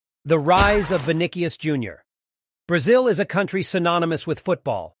The rise of Vinicius Jr. Brazil is a country synonymous with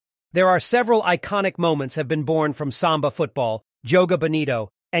football. There are several iconic moments have been born from samba football, joga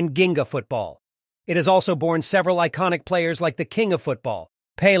bonito, and ginga football. It has also born several iconic players like the king of football,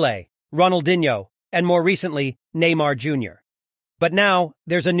 Pelé, Ronaldinho, and more recently, Neymar Jr. But now,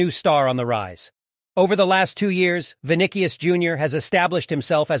 there's a new star on the rise. Over the last 2 years, Vinicius Jr. has established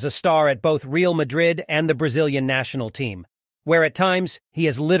himself as a star at both Real Madrid and the Brazilian national team, where at times, he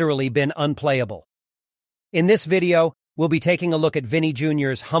has literally been unplayable. In this video, we'll be taking a look at Vinny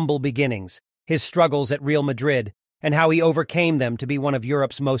Jr.'s humble beginnings, his struggles at Real Madrid, and how he overcame them to be one of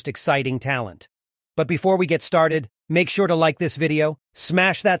Europe's most exciting talent. But before we get started, make sure to like this video,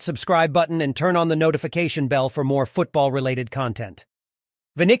 smash that subscribe button, and turn on the notification bell for more football-related content.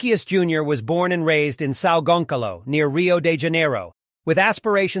 Vinicius Jr. was born and raised in São Gonçalo, near Rio de Janeiro, with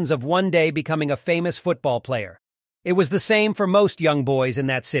aspirations of one day becoming a famous football player. It was the same for most young boys in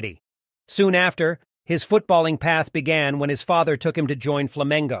that city. Soon after, his footballing path began when his father took him to join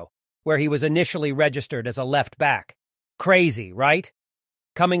Flamengo, where he was initially registered as a left back. Crazy, right?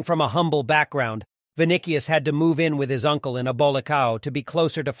 Coming from a humble background, Vinicius had to move in with his uncle in Abolicao to be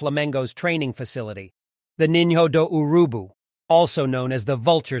closer to Flamengo's training facility, the Ninho do Urubu, also known as the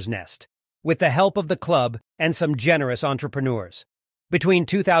Vulture's Nest, with the help of the club and some generous entrepreneurs. Between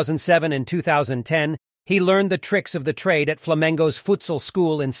 2007 and 2010, he learned the tricks of the trade at Flamengo's futsal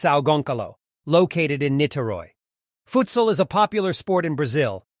school in São Gonçalo, located in Niterói. Futsal is a popular sport in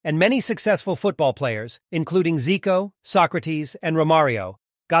Brazil, and many successful football players, including Zico, Socrates, and Romario,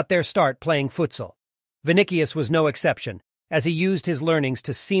 got their start playing futsal. Vinicius was no exception, as he used his learnings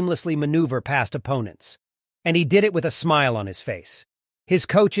to seamlessly maneuver past opponents. And he did it with a smile on his face. His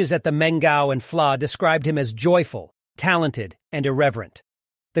coaches at the Mengão and Fla described him as joyful, talented, and irreverent.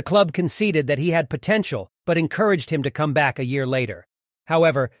 The club conceded that he had potential, but encouraged him to come back a year later.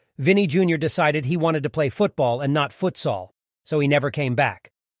 However, Vinny Jr. decided he wanted to play football and not futsal, so he never came back.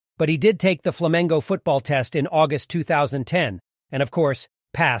 But he did take the Flamengo football test in August 2010, and of course,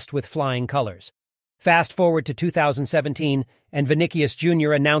 passed with flying colors. Fast forward to 2017, and Vinicius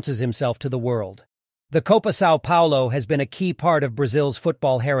Jr. announces himself to the world. The Copa São Paulo has been a key part of Brazil's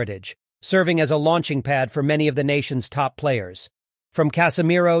football heritage, serving as a launching pad for many of the nation's top players. From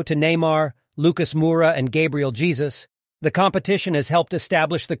Casemiro to Neymar, Lucas Moura, and Gabriel Jesus, the competition has helped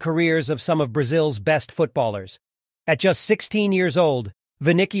establish the careers of some of Brazil's best footballers. At just 16 years old,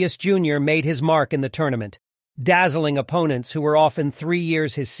 Vinicius Jr. made his mark in the tournament, dazzling opponents who were often 3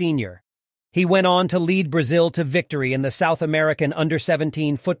 years his senior. He went on to lead Brazil to victory in the South American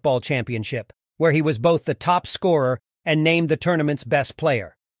Under-17 Football Championship, where he was both the top scorer and named the tournament's best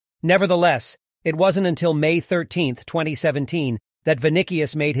player. Nevertheless, it wasn't until May 13, 2017, that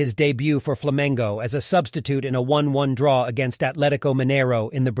Vinicius made his debut for Flamengo as a substitute in a 1-1 draw against Atlético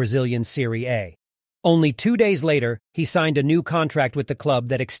Mineiro in the Brazilian Serie A. Only 2 days later, he signed a new contract with the club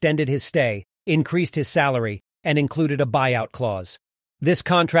that extended his stay, increased his salary, and included a buyout clause. This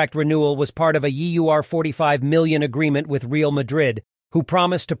contract renewal was part of a EUR 45 million agreement with Real Madrid, who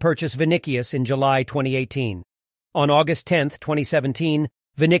promised to purchase Vinicius in July 2018. On August 10, 2017,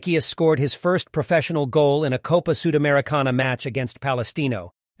 Vinicius scored his first professional goal in a Copa Sudamericana match against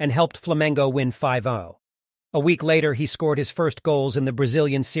Palestino and helped Flamengo win 5-0. A week later, he scored his first goals in the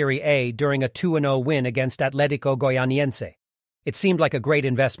Brazilian Serie A during a 2-0 win against Atlético Goianiense. It seemed like a great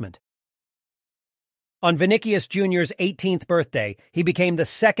investment. On Vinicius Jr.'s 18th birthday, he became the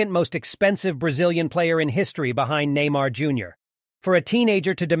second most expensive Brazilian player in history behind Neymar Jr. For a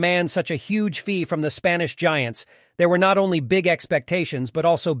teenager to demand such a huge fee from the Spanish giants, there were not only big expectations but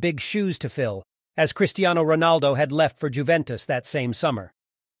also big shoes to fill, as Cristiano Ronaldo had left for Juventus that same summer.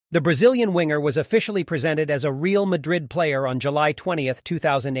 The Brazilian winger was officially presented as a Real Madrid player on July 20,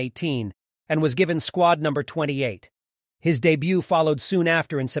 2018, and was given squad number 28. His debut followed soon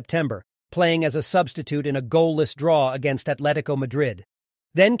after in September, playing as a substitute in a goalless draw against Atlético Madrid.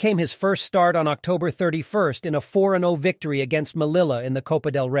 Then came his first start on October 31st in a 4-0 victory against Melilla in the Copa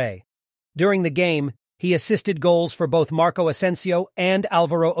del Rey. During the game, he assisted goals for both Marco Asensio and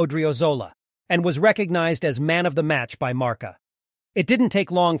Álvaro Odriozola, and was recognized as man of the match by Marca. It didn't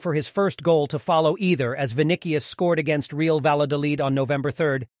take long for his first goal to follow either, as Vinicius scored against Real Valladolid on November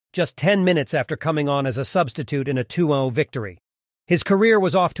 3rd, just 10 minutes after coming on as a substitute in a 2-0 victory. His career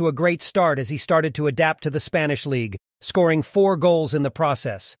was off to a great start as he started to adapt to the Spanish league, scoring 4 goals in the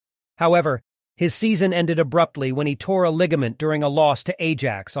process. However, his season ended abruptly when he tore a ligament during a loss to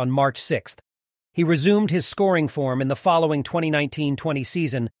Ajax on March 6th. He resumed his scoring form in the following 2019-20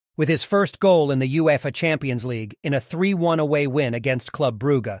 season with his first goal in the UEFA Champions League in a 3-1 away win against Club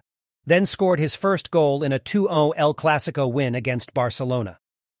Brugge, then scored his first goal in a 2-0 El Clasico win against Barcelona.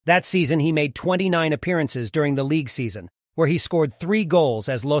 That season he made 29 appearances during the league season, where he scored 3 goals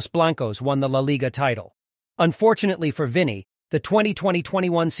as Los Blancos won the La Liga title. Unfortunately for Vinny, the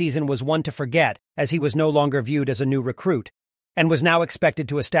 2020-21 season was one to forget, as he was no longer viewed as a new recruit, and was now expected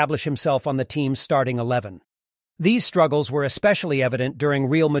to establish himself on the team's starting 11. These struggles were especially evident during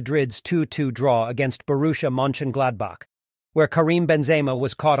Real Madrid's 2-2 draw against Borussia Mönchengladbach, where Karim Benzema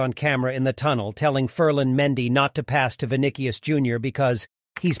was caught on camera in the tunnel telling Ferland Mendy not to pass to Vinicius Jr. because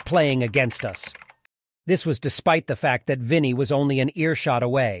he's playing against us. This was despite the fact that Vinny was only an earshot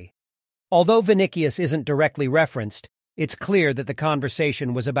away. Although Vinicius isn't directly referenced, it's clear that the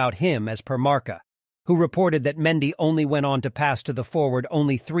conversation was about him as per Marca, who reported that Mendy only went on to pass to the forward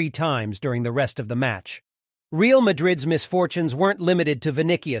only 3 times during the rest of the match. Real Madrid's misfortunes weren't limited to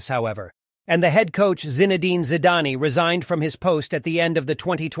Vinicius, however, and the head coach Zinedine Zidane resigned from his post at the end of the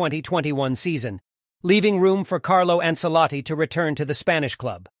 2020-21 season, leaving room for Carlo Ancelotti to return to the Spanish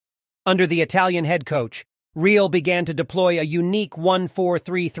club. Under the Italian head coach, Real began to deploy a unique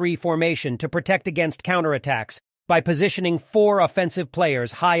 1-4-3-3 formation to protect against counterattacks by positioning 4 offensive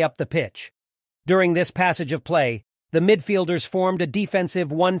players high up the pitch. During this passage of play, the midfielders formed a defensive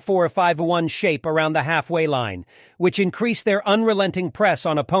 1-4-5-1 shape around the halfway line, which increased their unrelenting press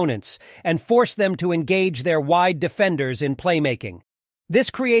on opponents and forced them to engage their wide defenders in playmaking. This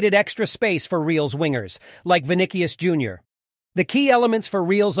created extra space for Real's wingers, like Vinicius Jr. The key elements for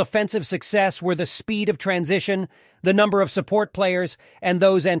Real's offensive success were the speed of transition, the number of support players, and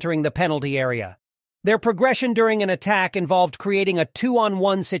those entering the penalty area. Their progression during an attack involved creating a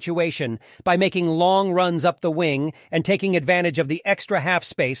 2-on-1 situation by making long runs up the wing and taking advantage of the extra half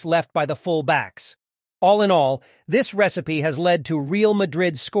space left by the full backs. All in all, this recipe has led to Real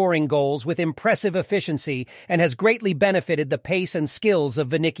Madrid scoring goals with impressive efficiency and has greatly benefited the pace and skills of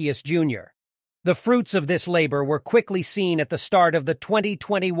Vinicius Jr. The fruits of this labor were quickly seen at the start of the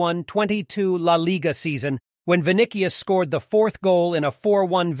 2021-22 La Liga season, when Vinicius scored the 4th goal in a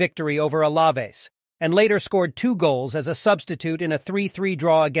 4-1 victory over Alaves, and later scored 2 goals as a substitute in a 3-3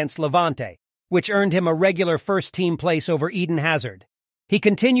 draw against Levante, which earned him a regular first-team place over Eden Hazard. He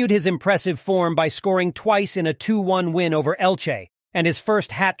continued his impressive form by scoring twice in a 2-1 win over Elche, and his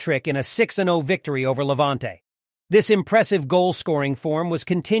first hat-trick in a 6-0 victory over Levante. This impressive goal-scoring form was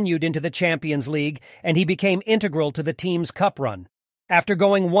continued into the Champions League, and he became integral to the team's cup run. After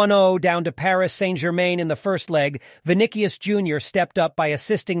going 1-0 down to Paris Saint-Germain in the first leg, Vinicius Jr. stepped up by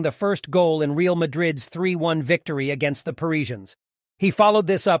assisting the first goal in Real Madrid's 3-1 victory against the Parisians. He followed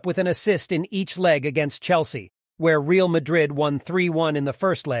this up with an assist in each leg against Chelsea, where Real Madrid won 3-1 in the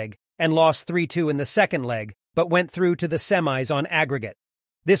first leg and lost 3-2 in the second leg, but went through to the semis on aggregate.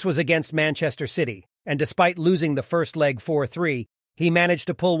 This was against Manchester City, and despite losing the first leg 4-3, he managed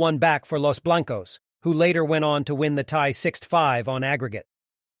to pull one back for Los Blancos, who later went on to win the tie 6-5 on aggregate.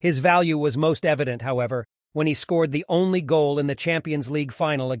 His value was most evident, however, when he scored the only goal in the Champions League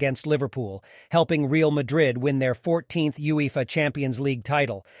final against Liverpool, helping Real Madrid win their 14th UEFA Champions League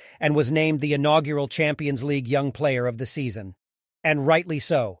title, and was named the inaugural Champions League Young Player of the season. And rightly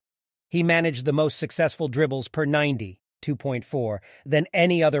so. He managed the most successful dribbles per 90, 2.4, than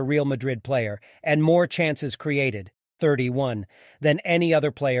any other Real Madrid player, and more chances created, 31, than any other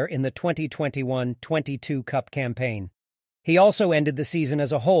player in the 2021-22 Cup campaign. He also ended the season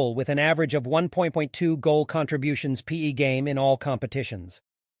as a whole with an average of 1.2 goal contributions PE game in all competitions.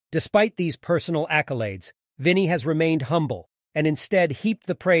 Despite these personal accolades, Vinny has remained humble and instead heaped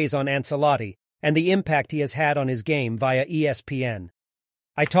the praise on Ancelotti and the impact he has had on his game via ESPN.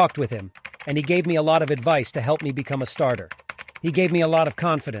 I talked with him, and he gave me a lot of advice to help me become a starter. He gave me a lot of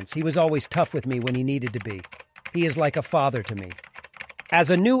confidence. He was always tough with me when he needed to be. He is like a father to me.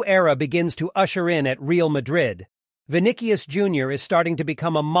 As a new era begins to usher in at Real Madrid, Vinicius Jr. is starting to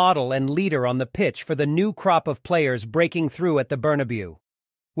become a model and leader on the pitch for the new crop of players breaking through at the Bernabeu.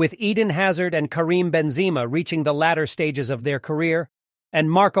 With Eden Hazard and Karim Benzema reaching the latter stages of their career, and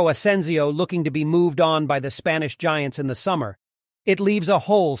Marco Asensio looking to be moved on by the Spanish giants in the summer, it leaves a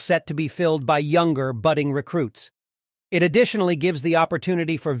hole set to be filled by younger, budding recruits. It additionally gives the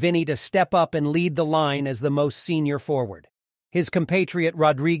opportunity for Vinny to step up and lead the line as the most senior forward. His compatriot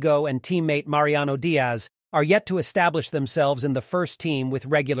Rodrigo and teammate Mariano Diaz are yet to establish themselves in the first team with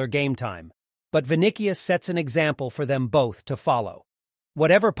regular game time, but Vinicius sets an example for them both to follow.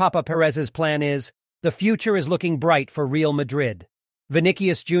 Whatever Papa Perez's plan is, the future is looking bright for Real Madrid.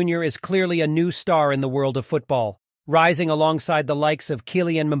 Vinicius Jr. is clearly a new star in the world of football, rising alongside the likes of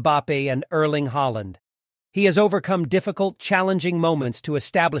Kylian Mbappe and Erling Haaland. He has overcome difficult, challenging moments to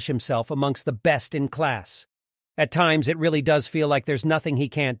establish himself amongst the best in class. At times, it really does feel like there's nothing he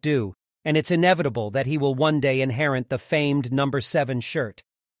can't do, and it's inevitable that he will one day inherit the famed number 7 shirt.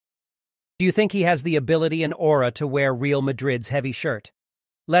 Do you think he has the ability and aura to wear Real Madrid's heavy shirt?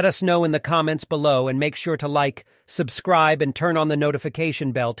 Let us know in the comments below and make sure to like, subscribe, and turn on the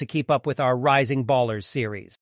notification bell to keep up with our Rising Ballers series.